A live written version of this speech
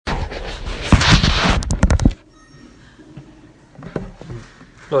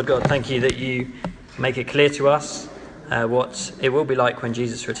Lord God, thank you that you make it clear to us what it will be like when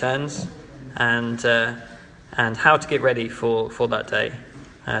Jesus returns, and how to get ready for that day.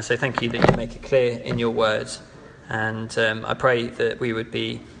 So thank you that you make it clear in your words, and I pray that we would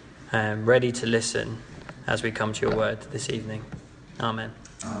be ready to listen as we come to your word this evening. Amen.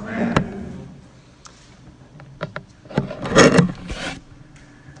 Amen.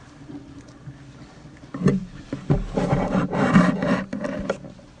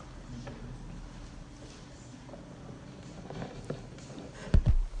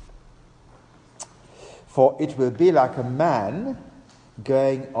 For it will be like a man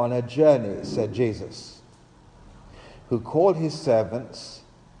going on a journey, said Jesus, who called his servants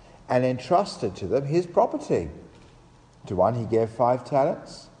and entrusted to them his property. To one he gave 5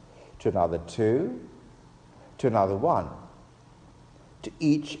 talents, to another 2, to another 1, to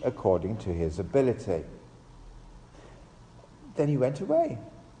each according to his ability. Then he went away.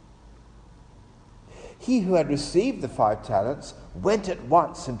 He who had received the 5 talents went at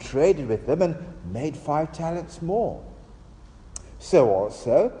once and traded with them and made 5 talents more. So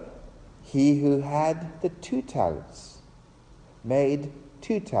also he who had the 2 talents made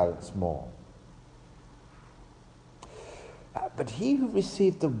 2 talents more. But he who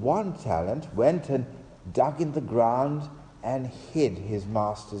received the 1 talent went and dug in the ground and hid his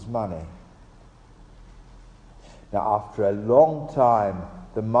master's money. Now after a long time,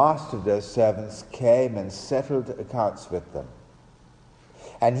 the master of those servants came and settled accounts with them.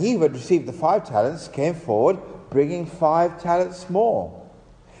 And he who had received the 5 talents came forward, bringing 5 talents more,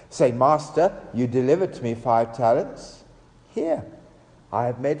 saying, Master, you delivered to me 5 talents. Here, I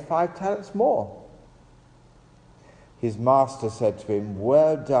have made 5 talents more. His master said to him,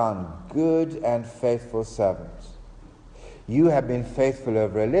 Well done, good and faithful servant. You have been faithful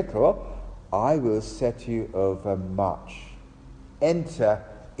over a little, I will set you over much. Enter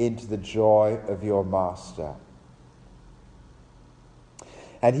into the joy of your master.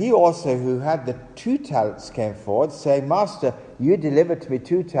 And he also who had the 2 talents came forward, saying, Master, you delivered to me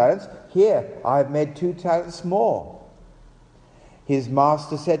 2 talents. Here, I have made 2 talents more. His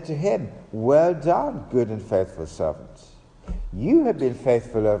master said to him, Well done, good and faithful servant. You have been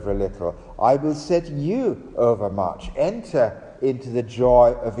faithful over a little. I will set you over much. Enter into the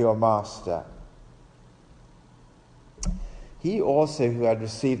joy of your master. He also who had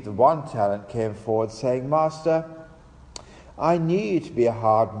received the 1 talent came forward, saying, Master, I knew you to be a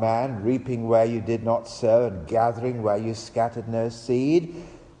hard man, reaping where you did not sow and gathering where you scattered no seed.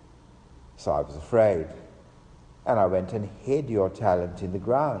 So I was afraid, and I went and hid your talent in the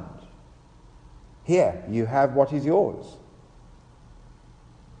ground. Here, you have what is yours.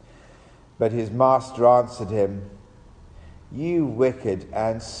 But his master answered him, You wicked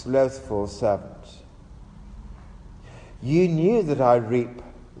and slothful servant. You knew that I reap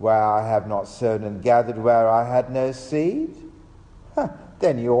where I have not sown and gathered where I had no seed.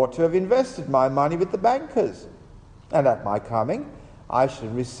 Then you ought to have invested my money with the bankers, and at my coming I should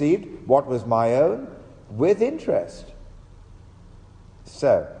have received what was my own with interest.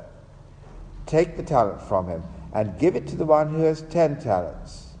 So, take the talent from him and give it to the one who has 10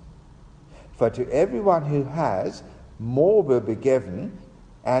 talents. For to everyone who has, more will be given,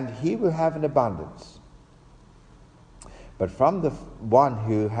 and he will have an abundance. But from the one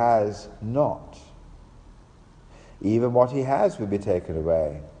who has not, even what he has will be taken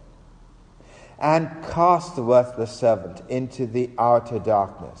away. And cast the worthless servant into the outer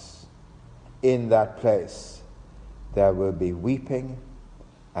darkness. In that place there will be weeping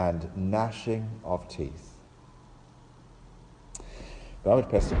and gnashing of teeth. Well, we'll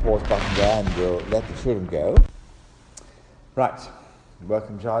press the pause button there and we'll let the children go. Right.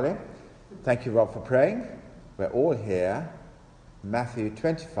 Welcome, Charlie. Thank you, Rob, for praying. We're all here. Matthew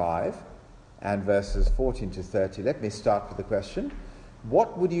 25 and verses 14 to 30. Let me start with the question.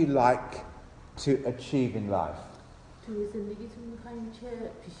 What would you like to achieve in life?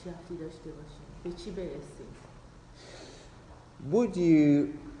 Would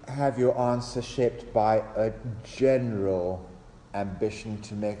you have your answer shaped by a general ambition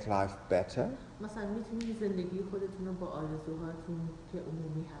to make life better?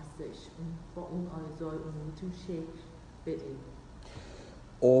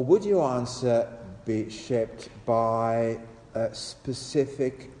 Or would your answer be shaped by a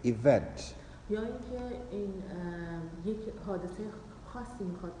specific event?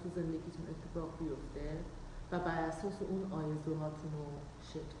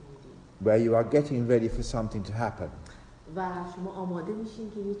 Where you are getting ready for something to happen.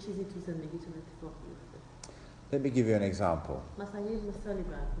 Let me give you an example.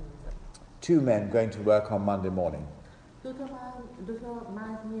 2 men going to work on Monday morning. دو تا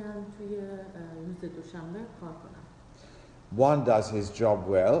مرد میان توی روز دوشنبه کار کنن. One does his job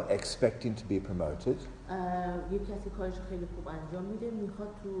well, expecting to be promoted. یک کسی کارش خیلی خوب انجام میده، میخواد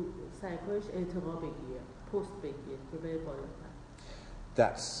تو سر کارش ارتقا بگیره، پست بگیره که بره بالاتر.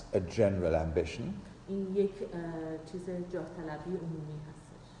 That's a general ambition. این یک چیز جاه طلبی عمومی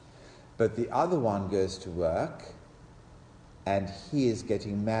هستش. But the other one goes to work and he is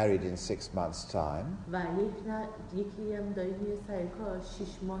getting married in 6 months' time. و یکی هم داره میره سر کار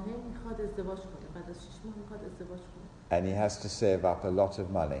 6 ماهه میخواد ازدواج کنه، بعد از 6 ماه میخواد ازدواج کنه. And he has to save up a lot of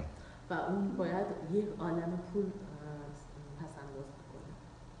money. و اون باید یک عالم پول پس انداز بکنه.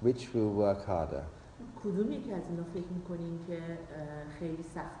 Which will work harder? کدوم یکی از اینا فکر میکنین که خیلی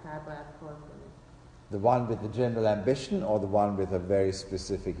سخت‌تر باید کار کنه؟ The one with the general ambition or the one with a very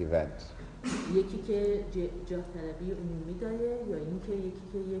specific event? یکی که جاه طلبی عمومی داره یا اینکه یکی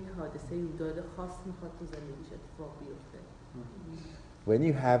که یک حادثه رویداد خاص میخواد تو زندگیش اتفاق بیفته. When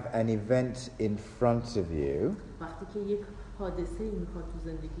you have an event in front of you, وقتی که یک حادثه میخواد تو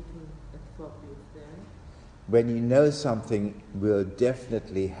زندگیتون اتفاق بیفته، when you know something will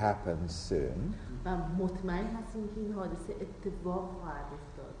definitely happen soon, و مطمئن هستین که این حادثه اتفاق خواهد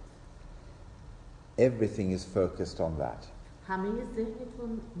افتاد، everything is focused on that. همه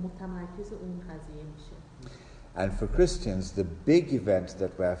ذهنتون متمرکز اون قضیه میشه. And for Christians, the big event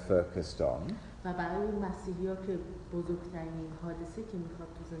that we're focused on و برای مسیحی‌ها که بزرگترین حادثه که میخواد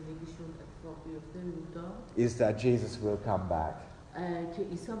تو زندگیشون اتفاق بیفته رویداد is that Jesus will come back. که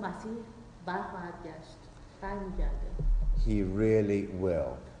عیسی مسیح برخواهد گشت، برمیگرده. He really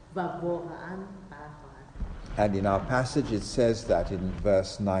will. و واقعاً برخواهد. And in our passage it says that in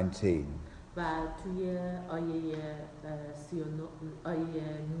verse 19. و توی آیه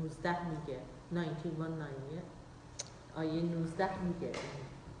 19 میگه 19 آیه 19 میگه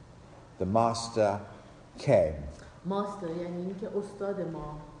The master came. ماستر یعنی این که استاد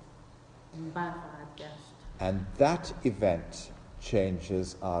ما برخواهد گشت. And that event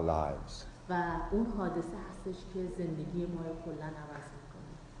changes our lives. و اون حادثه هستش که زندگی ما رو کلاً عوض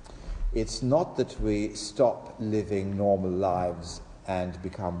میکنه. It's not that we stop living normal lives and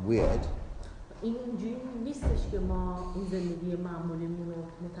become weird. این اینجوری نیستش که ما این زندگی معمولیمون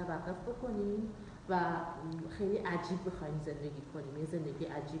رو متوقف بکنیم و خیلی عجیب بخوایم زندگی کنیم، یه زندگی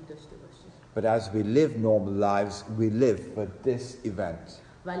عجیب داشته باشیم. But as we live normal lives, we live for this event.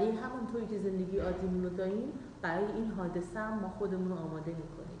 ولی همونطوری که زندگی عادیمون رو داریم، برای این حادثه هم ما خودمون رو آماده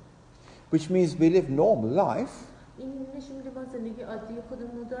میکنیم. Which means we live normal life, این نشون میده ما زندگی عادی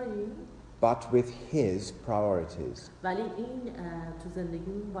خودمون رو داریم، but with his priorities. ولی این تو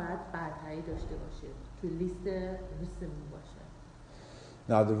زندگیمون باید برتری داشته باشه، تو لیستمون باشه.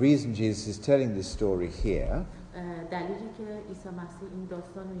 Now the reason Jesus is telling this story here دلیلی که عیسی مسیح این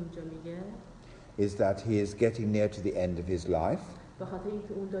داستان رو اینجا میگه is that he is getting near to the end of his life. به خاطر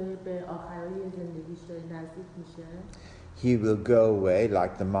اینکه اون داره به آخرای زندگیش داره نزدیک میشه. He will go away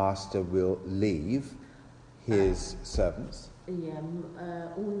like the master will leave his servants.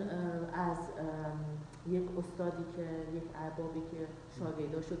 اون از یک استادی که یک اربابی که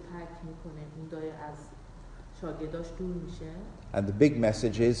شاگرداشو ترک میکنه، اون داره از شاگرداش دور میشه. And the big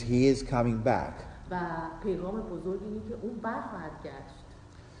message is he is coming back. و پیغام بزرگ اینه که اون برخواهد گشت.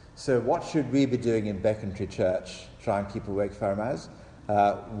 So what should we be doing in Beckentry Church? Try and keep awake, Faramaz.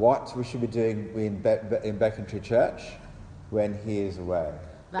 What we should be doing in Beckentry Church when he is away?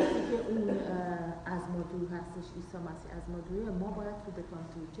 وقتی که اون از ما دور هستش، عیسی مسیح از ما دوره، ما باید تو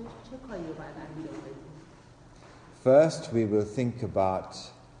بکانتری چه کاری رو باید انجام بدیم؟ First, we will think about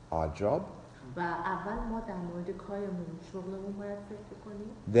our job. و اول ما در مورد کارمون، شغلمون باید فکر کنیم.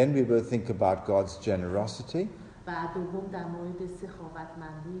 Then we will think about God's generosity. و دوم در مورد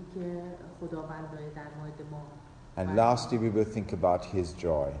سخاوتمندی که خداوند داره در مورد ما. And lastly, we will think about his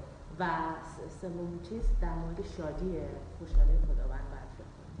joy. و سومین چیز در مورد شادی خوشحالی خداوند باید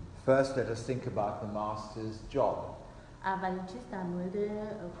فکر کنیم. First, let us think about the master's job. اولین چیز در مورد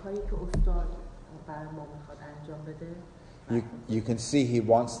کاری که استاد برای ما میخواد انجام بده. You can see he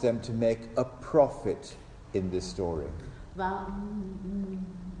wants them to make a profit in this story. و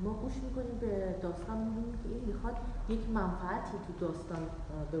ما گوش میکنیم به داستان، میبینیم که این میخواد یک منفعتی تو داستان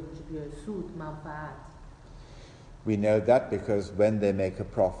به وجود بیاره، سود، منفعت. We know that because when they make a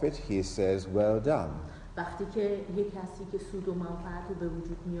profit, he says, well done. وقتی که یک کسی که سود و منفعت رو به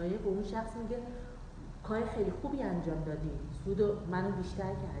وجود میاره، به اون شخص میگه کار خیلی خوبی انجام دادی، سود منو بیشتر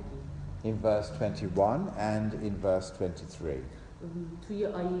کردی. In verse 21 and in verse 23. توی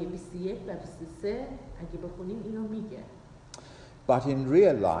آیه 21 و 23 اگه بخونیم اینو میگه. But in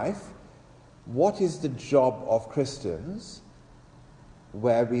real life, what is the job of Christians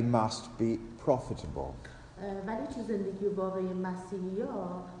where we must be profitable? ولی تو زندگی واقعی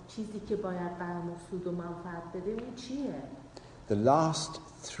مسیحی‌ها چیزی که باید برامون سود و منفعت بده اون چیه؟ The last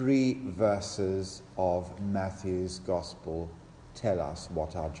 3 verses of Matthew's Gospel tell us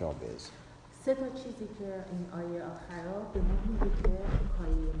what our job is. 3 تا چیزی که این آیه آخرا به ما میگه که کار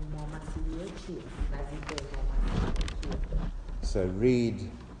ما مسیحی‌ها چیه؟ وظیفه ما مسیحی‌ها چیه؟ So read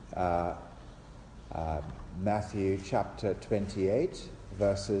Matthew chapter 28,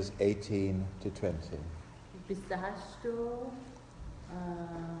 verses 18 to 20. 28 و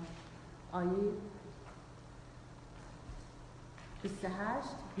آیه 28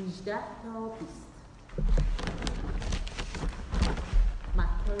 18 تا 20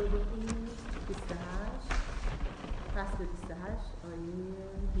 متی رو بخونید 28 فصل 28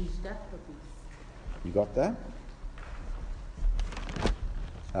 آیه 18 تا 20 You got that?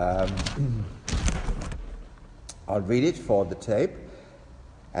 I'll read it for the tape.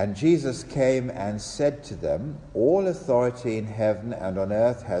 And Jesus came and said to them, "All authority in heaven and on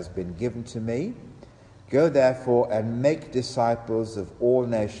earth has been given to me. Go therefore and make disciples of all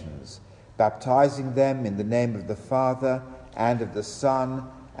nations, baptizing them in the name of the Father and of the Son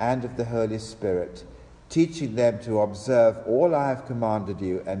and of the Holy Spirit, teaching them to observe all I have commanded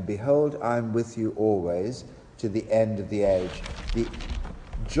you, and behold, I am with you always to the end of the age." The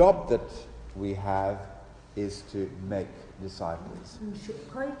job that we have is to make disciples.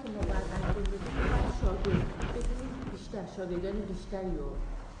 کاری که ما باید انجام بدیم شاگردان بیشتری رو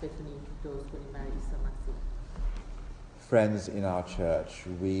بتونیم درست کنیم برای عیسی مسیح. Friends in our church,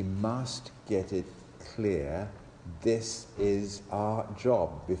 we must get it clear. This is our job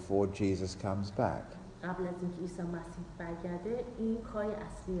before Jesus comes back. قبل از اینکه عیسی مسیح برگرده این کار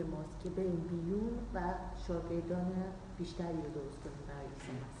اصلی ماست که بریم بیرون و شاگردان بیشتری رو درست کنیم برای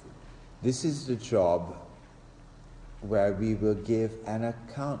عیسی مسیح. This is the job where we will give an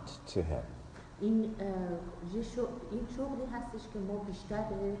account to him. این شغلی هستش که ما بیشتر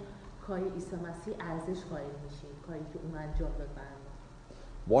به کار عیسی مسیح ارزش قائل میشیم، کاری که اون انجام داد برامون.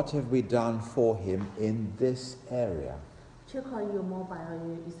 What have we done for him in this area? چه کاری رو ما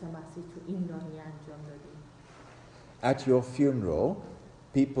برای عیسی مسیح تو این ناحیه انجام دادیم؟ At your funeral,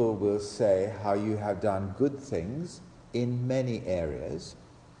 people will say how you have done good things in many areas.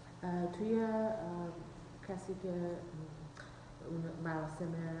 توی کسی که اون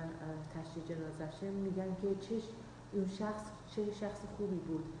مراسم تشییع جنازه‌شه میگن که اون شخص چه شخص خوبی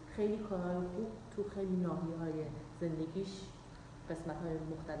بود، خیلی کارهای خوب تو خیلی ناحیه‌های زندگیش، قسمت‌های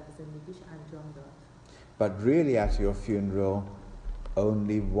مختلف زندگیش انجام داد. But really at your funeral,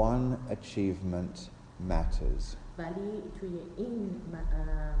 only one achievement matters. ولی توی این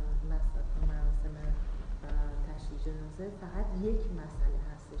مراسم تشییع جنازه فقط یک مسئله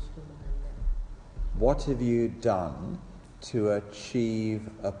هستش که مهمه. What have you done to achieve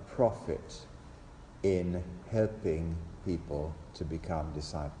a profit in helping people to become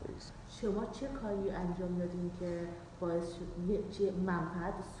disciples? شما چه کاری انجام دادین که باعث شد چه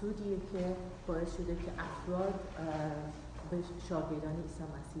منفعت سودیه که باعث شده که افراد به شاگردان عیسی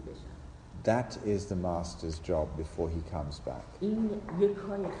مسیح بشن؟ That is the master's job before he comes back. این یک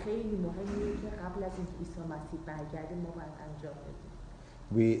کار خیلی مهمیه که قبل از اینکه عیسی مسیح برگرده ما باید انجام بدیم.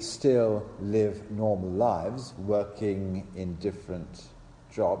 We still live normal lives, working in different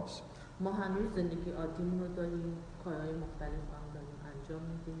jobs. ما هنوز زندگی عادیمون رو داریم، کارهای مختلف هم داریم انجام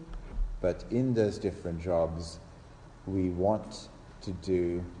میدیم. But in those different jobs, we want to do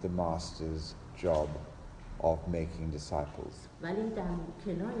the master's job of making disciples. ولی در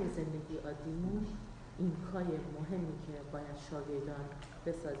کنار زندگی عادیمون این کار مهمی که باید شاگردان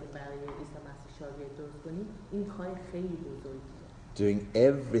بسازیم برای عیسی مسیح شاگرد درست کنیم، این کار خیلی بزرگیه. Doing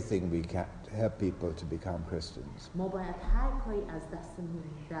everything we can to help people to become Christians. ما باید هر کاری از دستمون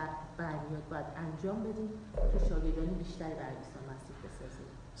در برمیاد باید انجام بدیم که شاگردان بیشتری برای عیسی مسیح بسازیم.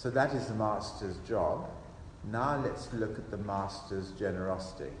 So that is the master's job. Now let's look at the master's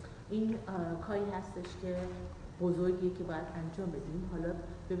generosity. این کاری هستش که بزرگیه که باید انجام بدیم. حالا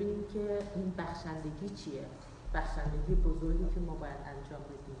ببینیم که این بخشندگی چیه؟ بخشندگی بزرگی که ما باید انجام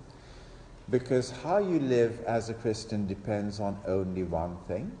بدیم. Because how you live as a Christian depends on only one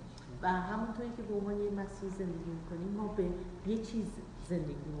thing. و همونطوری که به عنوان یک مسیح زندگی می‌کنیم ما به یه چیز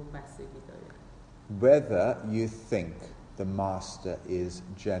زندگیمون بستگی داره. Whether you think the master is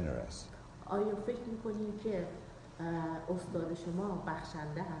generous. آیا فکر می‌کنیم که استاد شما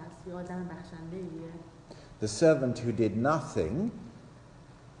بخشنده هست یا آدم بخشنده‌ایه؟ The servant who did nothing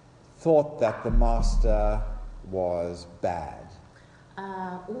thought that the master was bad.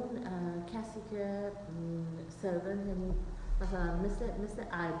 اون کسی که سرونت یعنی مثلا مثل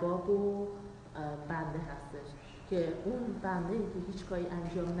ارباب و بنده هستش که اون بنده که هیچ کاری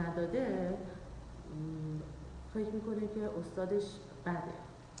انجام نداده فکر میکنه که استادش بده.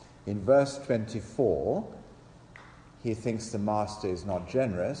 In verse 24, he thinks the master is not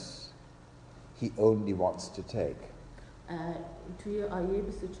generous, he only wants to take. توی آیه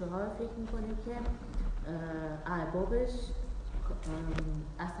 24 فکر میکنه که اربابش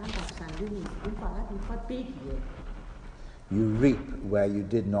اصلا بخشنده نیست، اون فقط میخواد بگیره. You reap where you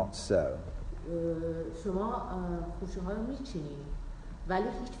did not sow. شما خوشه ها رو میچینید ولی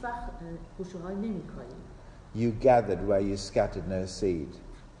هیچ وقت خوشه ها نمیکنید. You gathered where you scattered no seed.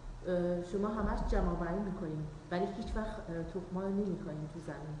 شما همش جمع آوری میکنید ولی هیچ وقت تخم‌ها رو نمیکنید تو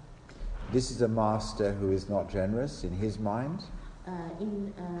زمین. This is a master who is not generous in his mind.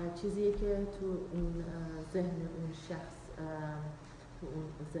 این چیزیه که تو اون ذهن اون شخص تو اون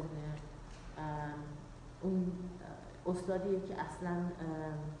ذهن اون استادیه که اصلا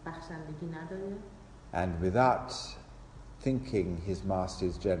بخشندگی نداره. And without thinking his master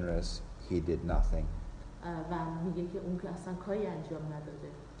is generous, he did nothing. و میگه که اون که اصلا کاری انجام نداده.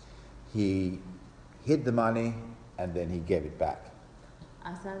 He hid the money and then he gave it back.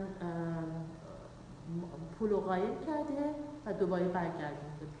 اصلا پول قایم کرده و دوباره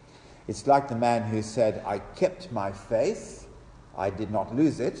برگردونده. It's like the man who said, I kept my faith, I did not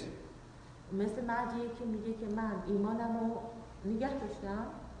lose it. مثل مردیه که میگه که من ایمانم رو نگه داشتم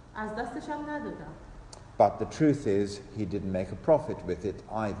از دستشم ندادم. But the truth is, he didn't make a profit with it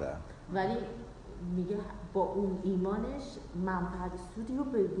either. ولی میگه با اون ایمانش منفعت سودی رو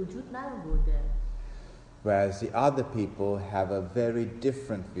به وجود نیاورده. Whereas the other people have a very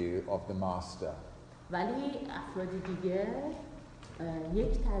different view of the master. ولی افراد دیگه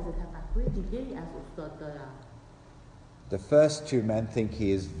یک طرز تفکر دیگری از استاد دارن. The first two men think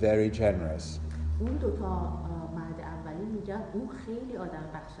he is very generous. اون دوتا مرد اولی میگن اون خیلی آدم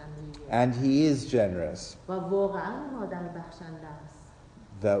بخشنده‌ایه. And he is generous. و واقعا اون آدم بخشنده است.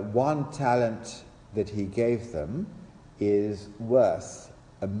 The one talent that he gave them is worth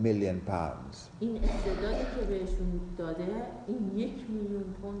 £1,000,000. این استعدادی که بهشون داده این 1,000,000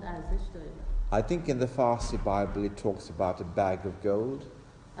 پوند ارزش داره. I think in the Farsi Bible it talks about a bag of gold.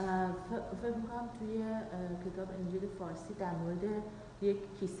 فکر می‌کنم توی کتاب انجیل فارسی در مورد یک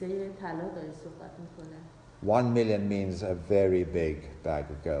کیسه طلا داره صحبت می‌کنه. 1,000,000 means a very big bag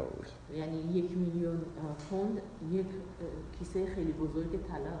of gold. یعنی 1,000,000 پوند یک کیسه خیلی بزرگ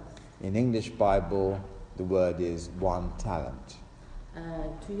طلاست. In English Bible the word is 1 talent.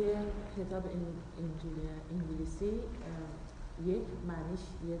 توی کتاب انگلیسی یک معنیش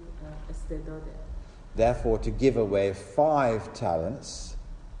یک استعداده. Therefore to give away 5 talents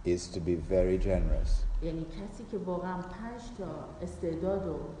is to be very generous. یعنی کسی که واقعا 5 تا استعداد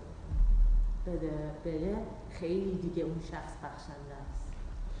رو بده خیلی دیگه اون شخص بخشنده است.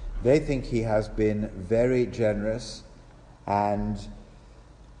 They think he has been very generous, and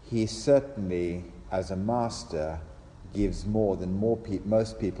he certainly as a master gives more than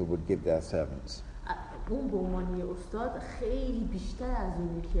most people would give their servants. اون به عنوان یه استاد خیلی بیشتر از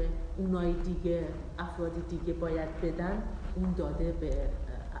اونی که اونای دیگه افراد دیگه باید بدن اون داده به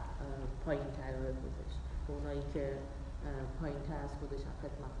پایین ترهای خودش، به اونایی که پایین تر از خودش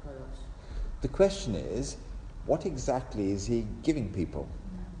خدمتکاراش. The question is, what exactly is he giving people?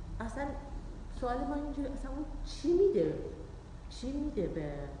 اصلا سوال ما اینجوری اصلا اون چی میده؟ چی میده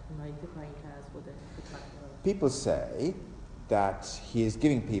به اونایی که پایین تر از خودش خدمتکاراش؟ People say that he is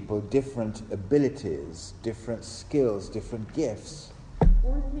giving people different abilities, different skills, different gifts.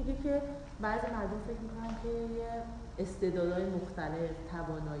 اون میگه که بعضی مردم فکر میکنن که استعدادهای مختلف،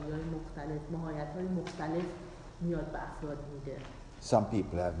 توانایی‌های مختلف، مهارت‌های مختلف میاد به افراد میده. Some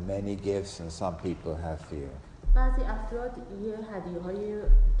people have many gifts and some people have few. بعضی افراد یه هدیه‌های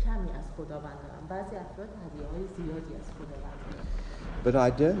کمی از خداوند دارن، بعضی افراد هدیه‌های زیادی از خداوند دارن. But I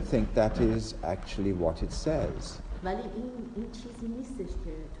don't think that is actually what it says. ولی این چیزی نیستش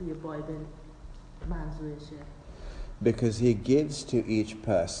که توی بایبل منظورشه. Because he gives to each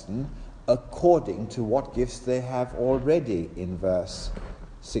person according to what gifts they have already in verse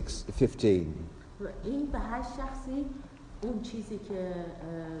 15. و این به هر شخصی اون چیزی که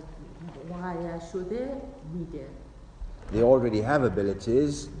مقرر شده میده. They already have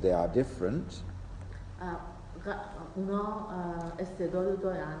abilities, they are different. اونا استعداد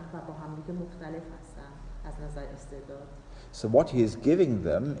دارن و با هم دیگه مختلف هستن از نظر استعداد. So what he is giving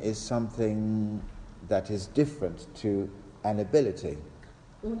them is something that is different to an ability.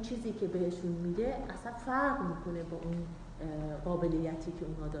 اون چیزی که بهشون میده اصلا فرق میکنه با اون قابلیتی که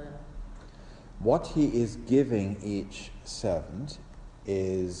اونا دارن. What he is giving each servant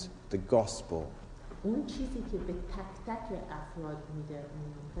is the gospel. اون چیزی که به تک تک افراد میده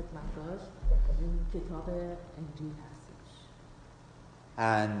اون خدمتکاراش اون کتاب انجیل هستش.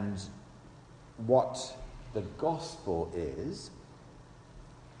 And what the gospel is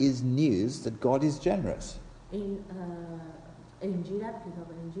news that God is generous. این انجیل هم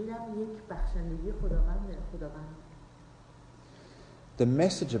کتاب انجیل هم یک بخشندگی خداوند. The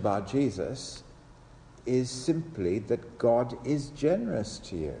message about Jesus is simply that God is generous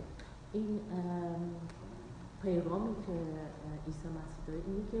to you. این پیغامی که عیسی مسیح داره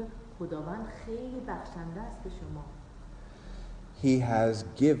اینه که خداوند خیلی بخشنده است به شما. He has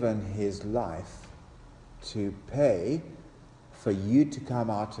given his life to pay for you to come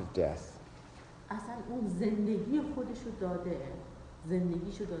out of death. اصلا اون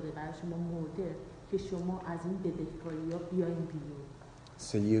زندگیشو داده برای شما مرده که شما از این بدهکاری‌ها بیاین بیرون.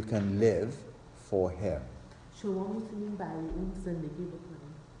 So you can live for him. شما میتونین برای اون زندگی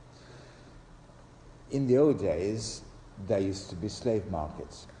بکنین. In the old days, there used to be slave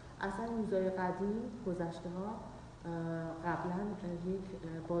markets. اصلا روزای قدیم گذشته‌ها قبلا یک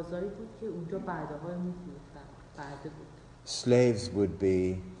بازاری بود که اونجا برده‌ها می‌فروختن. برده بود. Slaves would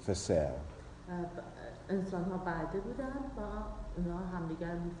be for sale. انسان‌ها برده بودن و اونها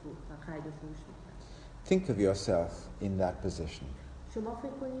همدیگر می‌فروختن، خرید و فروش می‌کردن. Think of yourself in that position. شما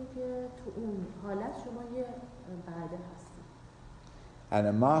فکر کنید که تو اون حالت شما یه برده هستید. And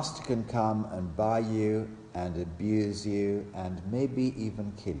a master can come and buy you and abuse you and maybe even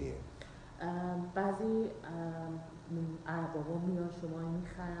kill you. بعضی اربابا میان شما رو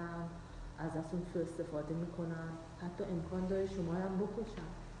میخرن، ازتون سوء استفاده میکنن، حتی امکان داره شما رو هم بکشن.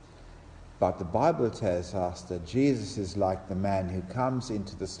 But the Bible tells us that Jesus is like the man who comes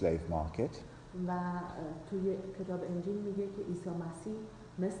into the slave market. و توی کتاب انجیل میگه که عیسی مسیح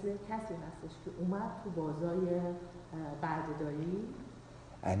مثل کسی هستش که اومد تو بازار بردهداری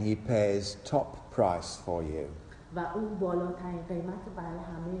And he pays top price for you. و اون بالاترین قیمت برای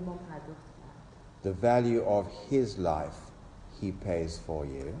همه ما پرداخت کرد. The value of his life he pays for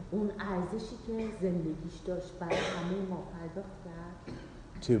you. اون ارزشی که زندگیش داشت برای همه ما پرداخت کرد.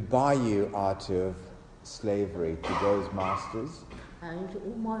 To buy you out of slavery to those masters. اینکه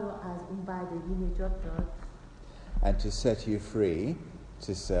اون ما رو از اون بردگی نجات داد. And to set you free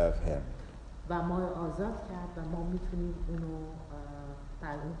to serve him. و ما رو آزاد کرد و ما میتونیم اونو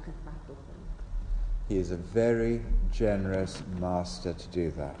در اون خدمت بکنیم. He is a very generous master to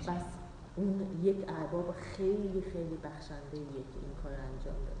do that. بس اون یک ارباب خیلی خیلی بخشنده‌ایه که این کار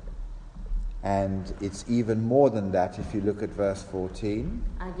انجام داده. And it's even more than that if you look at verse 14.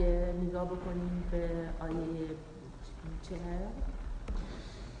 اگه نگاه بکنیم به آیه 40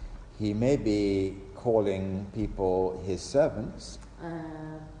 He may be calling people his servants.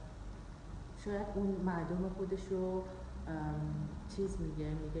 شاید اون مردم خودش رو چیز میگه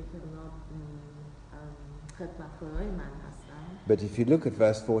که اونا خدمتکارای من هستن. But if you look at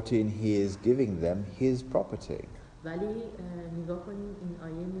verse 14, he is giving them his property. ولی نگاه کنیم این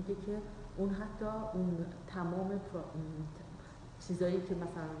آیه میگه که اون حتی اون تمام چیزایی که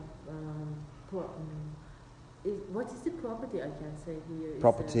مثلا what is the property I can say here?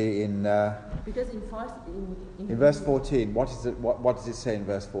 Property in because in Fars in verse 14. What does it say in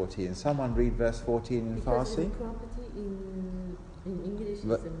verse 14? Someone read verse 14 in Farsi. Property in English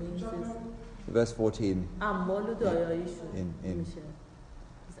means verse 14. اموال و داراییشون میشه.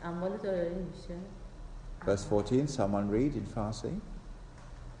 اموال و دارایی میشه. Verse 14. Someone read in Farsi.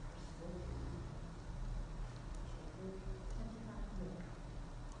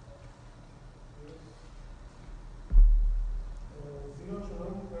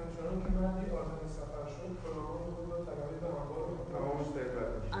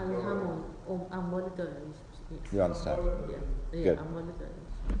 You understand? Yeah. Good.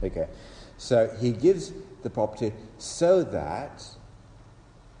 Okay. So he gives the property so that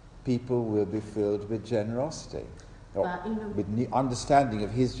people will be filled with generosity, or with understanding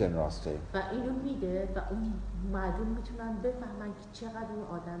of his generosity. و اینو میده و اون مردم میتونن بفهمن که چقدر اون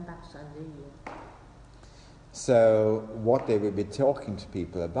آدم بخشنده‌ایه. So what they will be talking to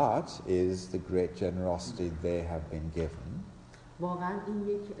people about is the great generosity they have been given. واقعا این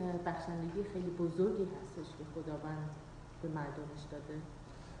یک بخشندگی خیلی بزرگی هستش که خداوند به مردمش داده.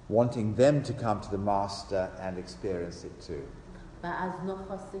 Wanting them to come to the master and experience it too. و از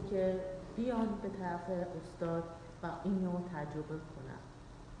ناخواسته که بیان به طرف استاد و اینو تجربه کنن.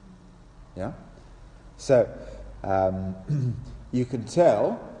 Yeah. So you can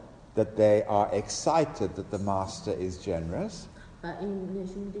tell that they are excited that the master is generous. و این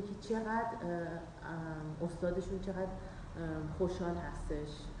نشون میده که چقدر استادشون چقدر خوشحال هستش،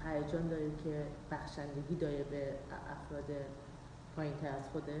 هیجان داره که بخشندگی داره به افراد پایین‌تر از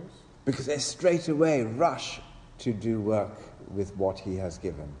خودش. Because they straight away rush to do work with what he has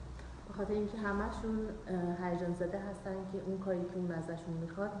given. خاطر اینکه همشون هیجان زده هستن که اون کاری که اون ازشون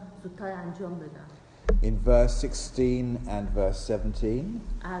میخواد زودتر انجام بدن. In verse 16 and verse 17,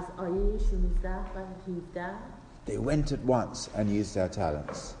 از آیه 16 و 17 they went at once and used their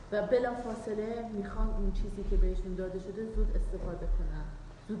talents. و بلافاصله میخوان اون چیزی که بهشون داده شده زود استفاده کنن،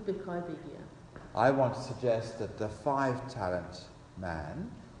 زود به کار بگیرن. I want to suggest that the 5-talent man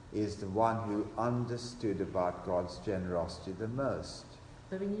is the one who understood about God's generosity the most.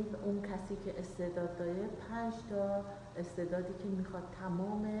 ببینید اون کسی که استعداد داره 5 تا استعدادی که میخواد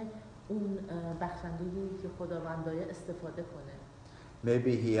تمام اون بخشندگی که خداوند داره استفاده کنه.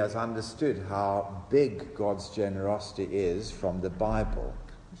 Maybe he has understood how big God's generosity is from the Bible.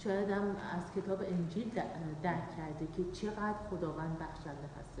 شاید هم از کتاب انجیل درک کرده که چقدر خداوند بخشنده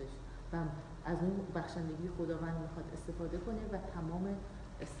هستش و از اون بخشندگی خداوند میخواد استفاده کنه و تمام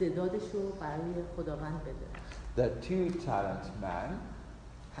استعدادش رو برای خداوند بده. The 2-talent man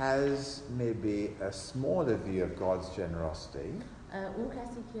has maybe a smaller view of God's generosity. اون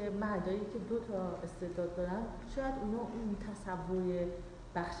کسی که مردایی که 2 تا استعداد دارن شاید اونا اون تصور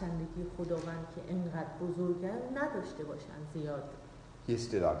بخشندگی خداوند که اینقدر بزرگه نداشته باشن زیاد. He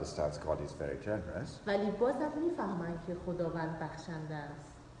still understands God is very generous. ولی بازم میفهمن که خداوند بخشنده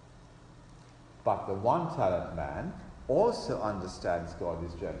است. But the 1-talent man also understands God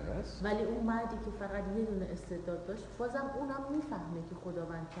is generous. ولی اون مردی که فقط یه دونه استعداد داشت بازم اونم میفهمه که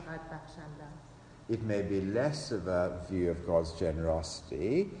خداوند چقدر بخشنده است. It may be less of a view of God's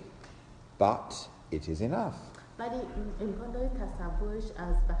generosity, but it is enough. ولی امکان داره تصورش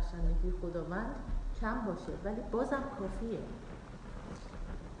از بخشندگی خداوند کم باشه ولی بازم کافیه.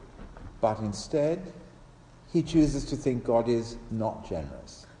 But instead, he chooses to think God is not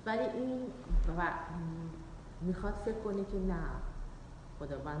generous. ولی این میخواد فکر کنه که نه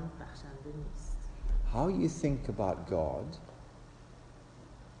خداوند بخشنده نیست. How you think about God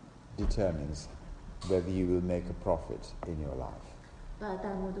determines whether you will make a profit in your life. و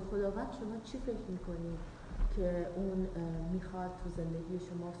در مورد خداوند شما چی فکر میکنید که اون میخواد تو زندگی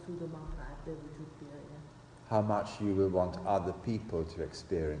شما سود و منفعت به وجود بیاره؟ How much you will want other people to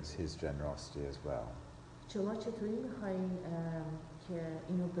experience his generosity as well. شما چطوری میخواین که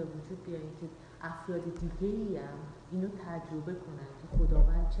اینو به وجود بیارید که افراد دیگه‌ای هم اینو تجربه کنن که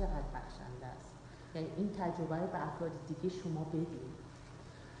خداوند چقدر بخشنده است؟ یعنی این تجربه رو به افراد دیگه شما بدید.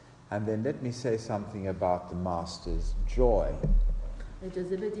 And then let me say something about the master's joy.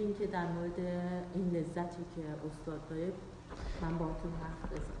 اجازه بدین که در مورد این لذتی که استاد داره من باهاتون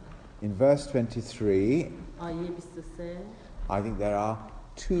حرف بزنم. In verse 23, آیه 23 I think there are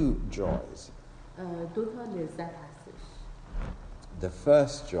 2 joys. 2 تا لذت هستش. The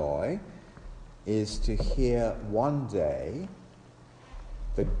first joy is to hear one day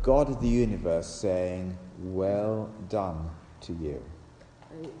the God of the universe saying, "Well done to you."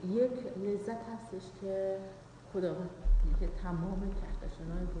 یک لذت هستش که خداوند که تمام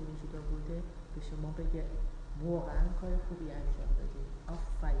کهکشان‌های به وجود آورده به شما بگه واقعا کار خوبی انجام دادی.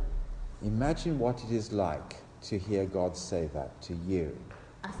 آفرین. Imagine what it is like to hear God say that to you.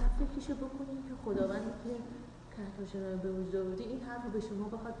 اصلا فکرشو بکنید که خداوندی که کهکشان‌های به وجود آورده این حرف رو به شما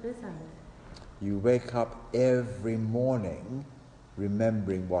بخواد بزنه. You wake up every morning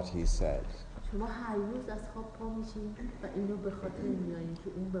remembering what he said. شما هر روز از خواب پا میشین و اینو به خاطر میارین که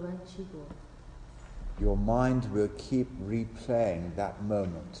اون به من چی گفت. Your mind will keep replaying that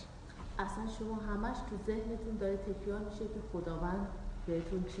moment. اصلا شما همش تو ذهنتون داره تکرار میشه که خداوند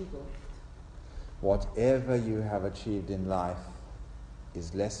بهتون چی گفت. Whatever you have achieved in life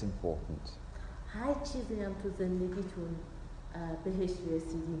is less important. هر چیزی هم تو زندگیتون بهش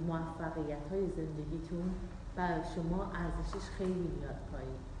رسیدین، موفقیت‌های زندگیتون برای شما ارزشش خیلی میاد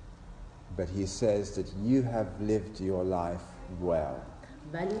پایین. But he says that you have lived your life well.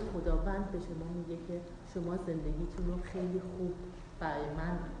 ولی خداوند به شما میگه که شما زندگیتون رو خیلی خوب برای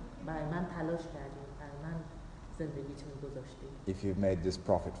من تلاش کردین، برای من زندگیتون گذاشتین. If you've made this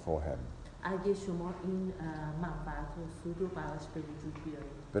profit for him. اگه شما این منفعت و سود رو براش به وجود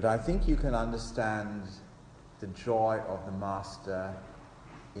بیارید. But I think you can understand the joy of the master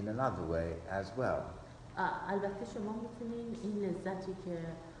in another way as well. البته شما میتونین این لذتی که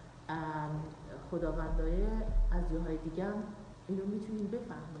خداوند داره از جاهای دیگه هم اینو میتونین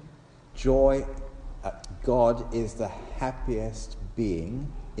بفهمید. Joy, God is the happiest being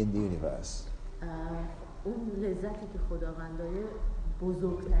in the universe. اون لذتی که خداوند داره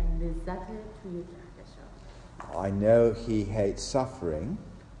بزرگترین لذت توی کهکشان. I know he hates suffering.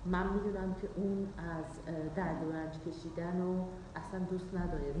 من میدونم که اون از درد و رنج کشیدن رو اصلا دوست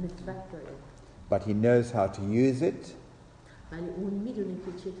نداره، نفرت داره. But he knows how to use it. ولی اون میدونه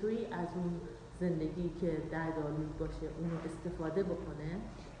که چطوری از اون زندگی که دردآلود باشه اونو استفاده بکنه.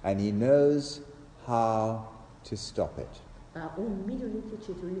 and he knows how to stop it و اون میدونه که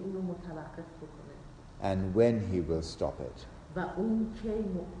چطوری اون رو متوقف بکنه and when he will stop it. و اون که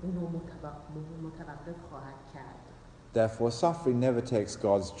اون رو متوقف خواهد کرد. Therefore, suffering never takes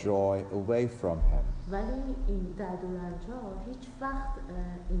God's joy away from him. ولی این درد و رنج‌ها هیچ وقت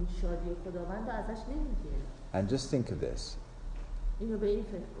این شادی خداوند رو ازش نمیگیره. And just think of this. اینو به این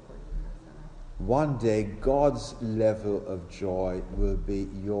فکر بکنید مثلا. One day, God's level of joy will be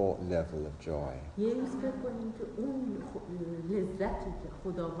your level of joy. یه روز فکر کنید که اون لذتی که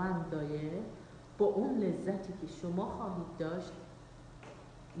خداوند داره با اون لذتی که شما خواهید داشت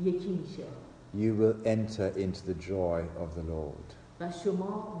یکی میشه. You will enter into the joy of the Lord. و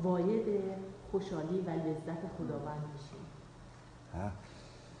شما وارد خوشحالی و لذت خداوند میشید.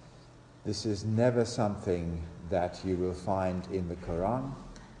 This is never something that you will find in the Quran,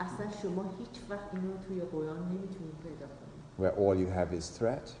 اصلا شما هیچ وقت اینو توی قرآن نمیتونید پیدا کنید. where all you have is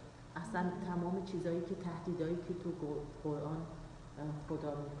threat. اصلا تمام چیزایی که تهدیدایی که تو قرآن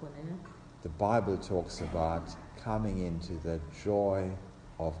خدا میکنه. The Bible talks about coming into the joy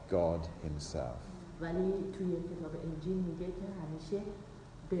of God himself. ولی توی کتاب انجیل میگه که همیشه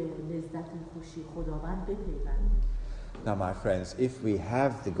به لذت خوشی خداوند بپیوندید. Now, my friends, if we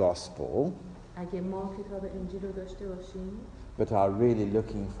have the gospel, اگه ما کتاب انجیل رو داشته باشیم but are really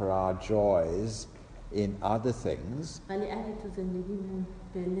looking for our joys in other things, ولی اگه تو زندگیمون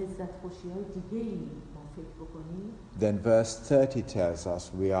به لذت خوشی‌های دیگه‌ای ما فکر بکنیم then verse 30 tells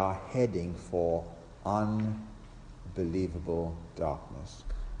us we are heading for unbelievable darkness.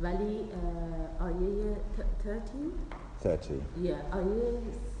 ولی آیه 30. آیه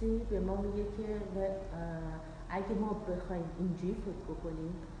 30 به ما میگه که اگه ما بخوایم اینجوری فکر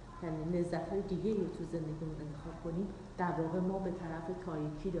بکنیم یعنی لذت‌های دیگه‌ای رو تو زندگیمون انتخاب کنیم در واقع ما به طرف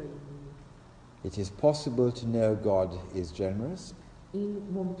تاریکی داریم میریم. It is possible to know God is generous. این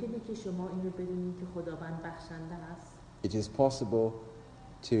ممکنه که شما اینو بدونید که خداوند بخشنده است. It is possible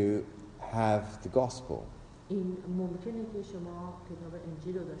to have the gospel. این ممکنه که شما کتاب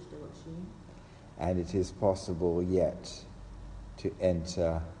انجیل رو داشته باشین. And it is possible yet to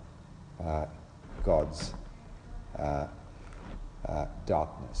enter God's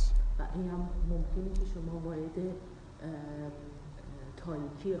darkness. و این هم ممکنه که شما وارد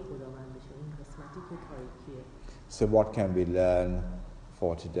تاریکی خداوند بشه این قسمتی که تاریکیه. So what can we learn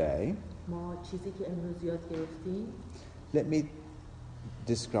for today? ما چیزی که امروز یاد گرفتیم Let me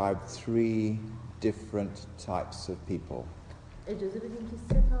describe 3 different types of people. اجازه بدیم که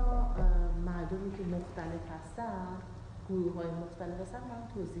 3 تا مردمی که مختلف هستن گروه‌های مختلف هستن من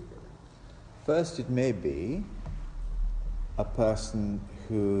توضیح بدم. First, it may be a person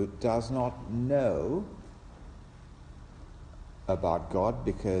who does not know about God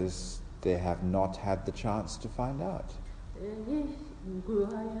because they have not had the chance to find out. یه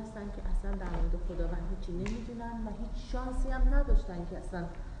گروه‌هایی هستن که اصلا در مورد خداوند هیچی نمیدونن و هیچ شانسی هم نداشتن که اصلا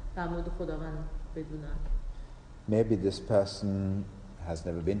در مورد خداوند بدونن. Maybe this person has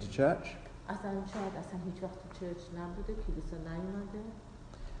never been to church. اصلا شاید اصلا هیچ وقت تو چرچ نبوده، کلیسا نیومده.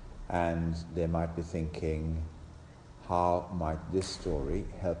 And they might be thinking, how might this story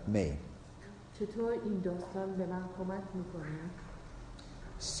help me? چطور این داستان به من کمک میکنه؟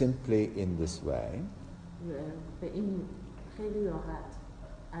 Simply in this way. به این خیلی راحت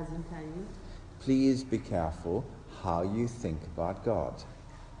از این طریق. Please be careful how you think about God.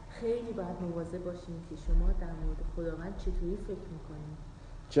 خیلی باید مواظب باشیم که شما در مورد خداوند چطوری فکر میکنید.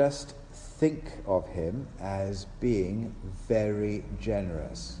 Just think of him as being very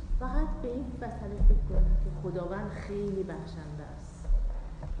generous. فقط به این مسئله فکر کنید که خداوند خیلی بخشنده است.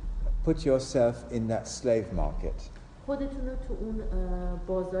 Put yourself in that slave market. خودتون رو تو اون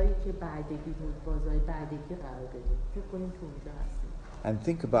بازاری که بردگی بود، بازار بردگی قرار بدید. فکر کنید تو اونجا هستید. And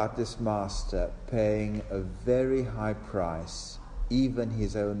think about this master paying a very high price, even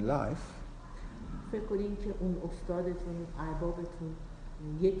his own life, فکر کنید که اون استادتون، اربابتون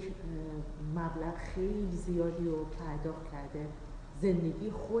یک مبلغ خیلی زیادی رو پرداخت کرده،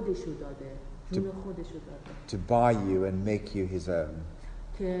 زندگی خودشو داده، جون خودشو داده. to buy you and make you his own.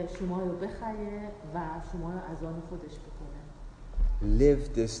 که شما رو بخره و شما رو از آن خودش بکنه. Live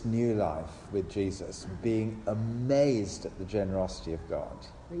this new life with Jesus, being amazed at the generosity of God.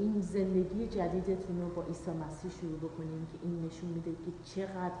 و این زندگی جدیدتون رو با عیسی مسیح شروع بکنیم که این نشون میده که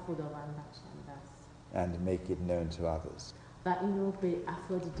چقدر خداوند بخشنده است. And make it known to others. و اینو به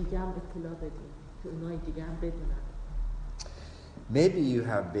افراد دیگه هم اطلاع بدیم که اونای دیگه هم بدونن. Maybe you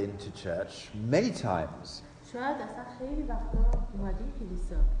have been to church many times. شاید اصلا خیلی وقتا اومدی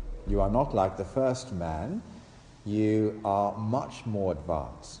کلیسا. You are not like the first man. You are much more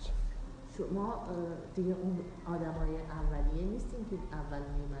advanced. شما دیگه اون آدمای اولیه نیستین که اول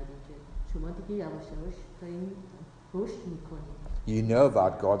میومدین که شما دیگه یواش یواش دارین رشد میکنین. You know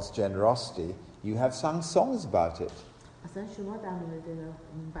about God's generosity. You have sung songs about it. اصلا شما در مورد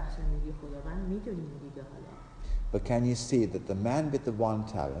بخشندگی خداوند میدونین دیگه حالا. But can you see that the man with the one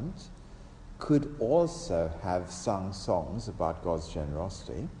talent could also have sung songs about God's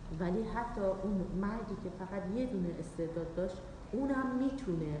generosity? ولی حتی اون مردی که فقط یه دونه استعداد داشت اونم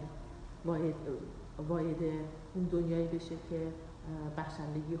میتونه وارد اون دنیایی بشه که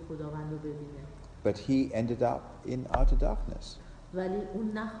بخشندگی خداوند رو ببینه. But he ended up in outer darkness. ولی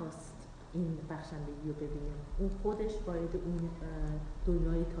اون نخواست این بخشندگی رو ببینه. اون خودش وارد اون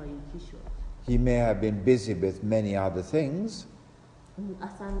دنیای تاریکی شد. He may have been busy with many other things, اون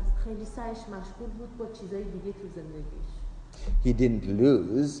اصلا خیلی سرش مشغول بود با چیزای دیگه تو زندگیش. he didn't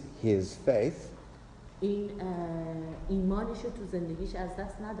lose his faith, این ایمانش رو تو زندگیش از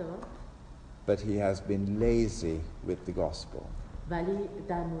دست نداد. but he has been lazy with the gospel. ولی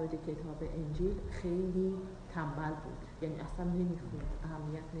در مورد کتاب انجیل خیلی تنبل بود. یعنی اصلا نمیخوند،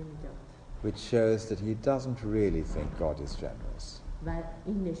 اهمیت نمیداد. Which shows that he doesn't really think God is generous. و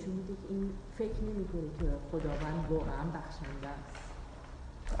این نشون میده که این فکر نمیکنه که خداوند واقعا بخشنده است.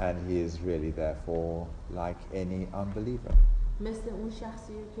 And he is really therefore like any unbeliever. مثل اون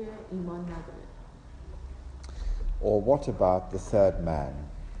شخصیه که ایمان نداره. Or what about the third man?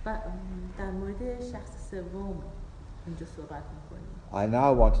 و در مورد شخص سوم اینجا صحبت میکنیم. I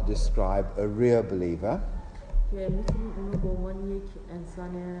now want to describe a real believer که میتونیم اونو به عنوان یک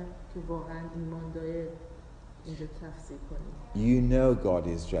انسان که واقعا ایمان داره اینجا تفسیر کنیم. You know God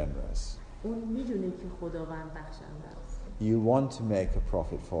is generous. اون میدونه که خداوند بخشنده است. You want to make a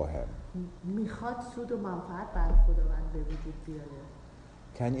profit for him. میخواد سود و منفعت برای خداوند به وجود بیاره.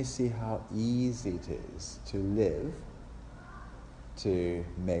 Can you see how easy it is to live to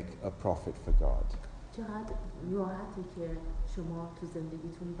make a profit for God? چقدر راحته که شما تو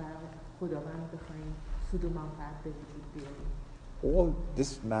زندگیتون برای خداوند بخواید سود و منفعت به وجود بیارید. All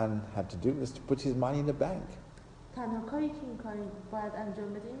this man had to do was to put his money in the bank. تنها کاری که این کاری باید انجام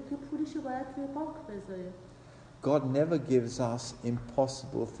بده اینه که پولشو باید توی بانک بذاره. God never gives us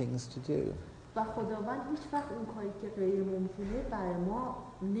impossible things to do. و خداوند هیچ وقت اون کاری که غیر ممکنه برای ما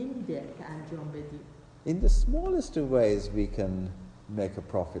نمیده که انجام بدیم. In the smallest of ways we can make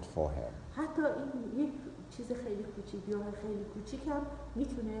a profit for him. حتی این یک چیز خیلی کوچیک یا خیلی کوچیک هم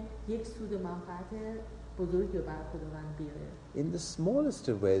میتونه یک سود منفعت بزرگی رو برای خداوند بیاره. In the smallest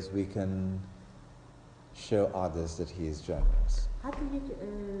of ways we can show others that he is generous. حتی یک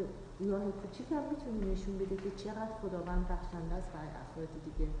راه کوچیک هم میتونه نشون بده که چقدر خداوند بخشنده است برای افراد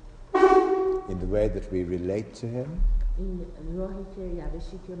دیگه. In the way that we relate to him, این راهی که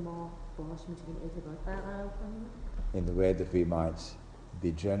روشی که ما باهاش میتونیم ارتباط برقرار کنیم. in the way that we might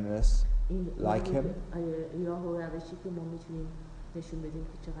be generous like him, راه و روشی که ما میتونیم نشون بدیم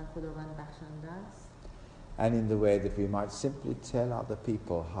که چقدر خداوند بخشنده است. and in the way that we might simply tell other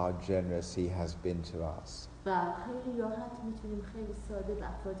people how generous he has been to us. و خیلی راحت میتونیم خیلی ساده به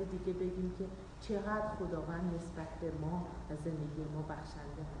افراد دیگه بگیم که چقدر خداوند نسبت به ما و زندگی ما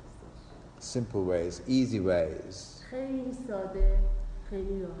بخشنده هستش. Simple ways, easy ways. خیلی ساده،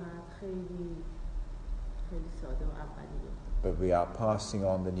 خیلی راحت، خیلی ساده و اولیه. But we are passing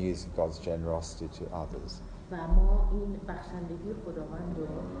on the news of God's generosity to others. و ما این بخشندگی خداوند رو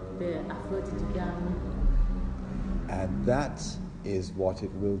به افراد دیگه هم میگیم. And that is what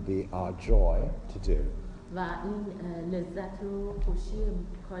it will be our joy to do. و این لذت و خوشی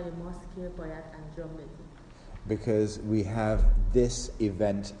کار ماست که باید انجام بدیم. Because we have this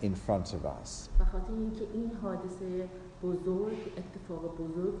event in front of us. به خاطر اینکه این حادثه بزرگ، اتفاق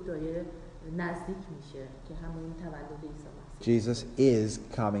بزرگ داره نزدیک میشه که همون تولد عیسی مسیح. Jesus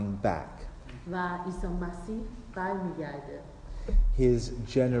is coming back. و عیسی مسیح برمیگرده. His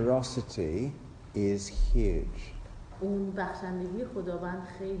generosity is huge. اون بخشندگی خداوند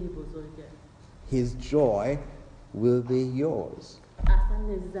خیلی بزرگه. His joy will be yours. اصلا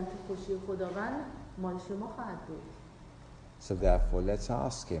لذت خوشی خداوند مال شما خواهد بود. So therefore let's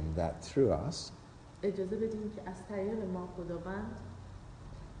ask him that through us, اجازه بدیم که از طریق ما خداوند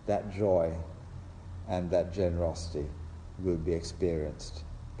that joy and that generosity will be experienced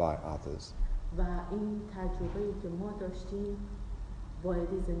by others. و این تجربه‌ای که ما داشتیم وارد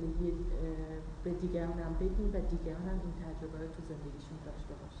زندگی به دیگران هم بدیم و دیگران هم این تجربه رو تو زندگیشون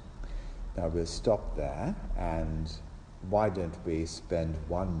داشته باشن. Now we'll stop there, and why don't we spend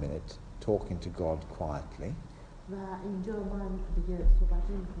 1 minute talking to God quietly? و اینجا من دیگه صحبت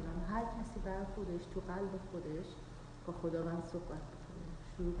نمی‌کنم. هر کسی برای خودش تو قلب خودش با خداوند صحبت بکنه،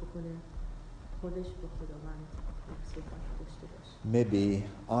 شروع بکنه خودش با خداوند صحبت داشته باشه. Maybe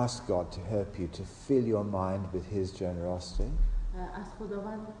ask God to help you to fill your mind with His generosity. از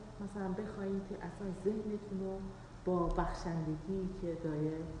خداوند مثلا بخواید که اصلا ذهنتون رو با بخشندگی که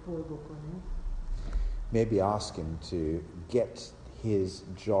داره پر بکنه. Maybe ask Him to get His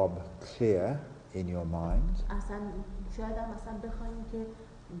job clear in your mind. اصلا شاید هم مثلا بخواید که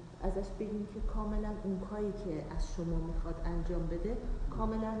ازش بگیم که کاملا اون کاری که از شما میخواد انجام بده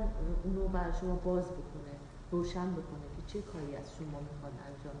کاملا اونو برای شما باز بکنه، روشن بکنه که چه کاری از شما میخواد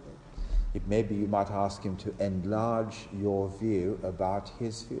انجام بده. Maybe you might ask Him to enlarge your view about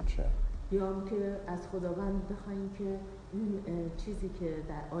His future. یا هم که از خداوند بخوایم که این چیزی که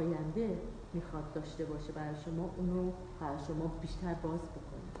در آینده میخواد داشته باشه برای شما اونو برای شما بیشتر باز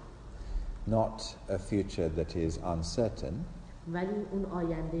بکنه. Not a future that is uncertain, ولی اون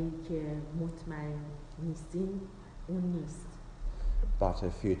آینده‌ای که مطمئن نیستین اون نیست. but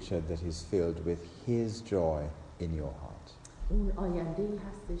a future that is filled with His joy in your heart. اون آینده‌ای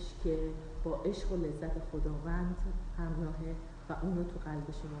هستش که با عشق و لذت خداوند همراهه و اون رو تو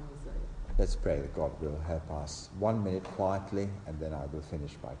قلب شما میذاره. Let's pray that God will help us. 1 minute quietly, and then I will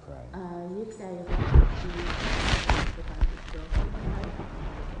finish by praying. یک دقیقه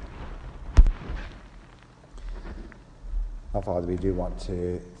Our Father, we do want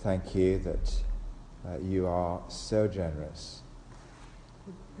to thank you that you are so generous.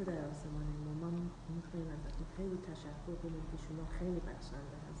 پدر آسمانی ما می‌خوایم ازتون خیلی تشکر کنیم که شما خیلی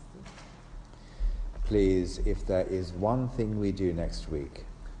بخشنده هستید. Please, if there is one thing we do next week,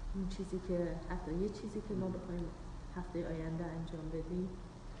 اون چیزی که حتی یه چیزی که ما بخوایم هفته آینده انجام بدیم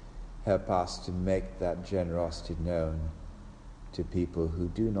help us to make that generosity known to people who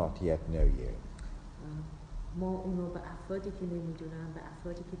do not yet know you. ما اونو به افرادی که نمیدونن، به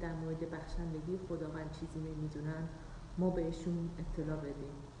افرادی که در مورد بخشندگی خداوند چیزی نمیدونن ما بهشون اطلاع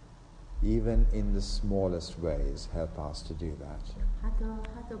بدیم. Even in the smallest ways, help us to do that.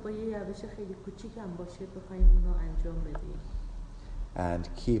 حتی با یه روش خیلی کوچیک هم باشه بخوایم اونو انجام بدیم. And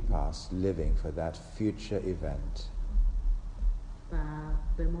keep us living for that future event. و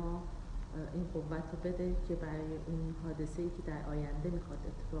به ما این قوت رو بده که برای اون حادثه‌ای که در آینده میخواد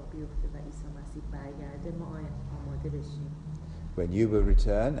اتفاق بیفته و عیسی مسیح برگرده ما آماده بشیم. When you will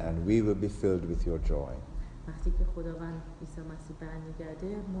return and we will be filled with your joy. وقتی که خداوند عیسی مسیح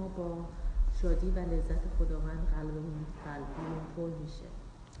برمیگرده ما با شادی و لذت خداوند قلبمون پر میشه.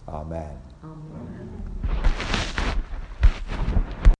 Amen. آمین.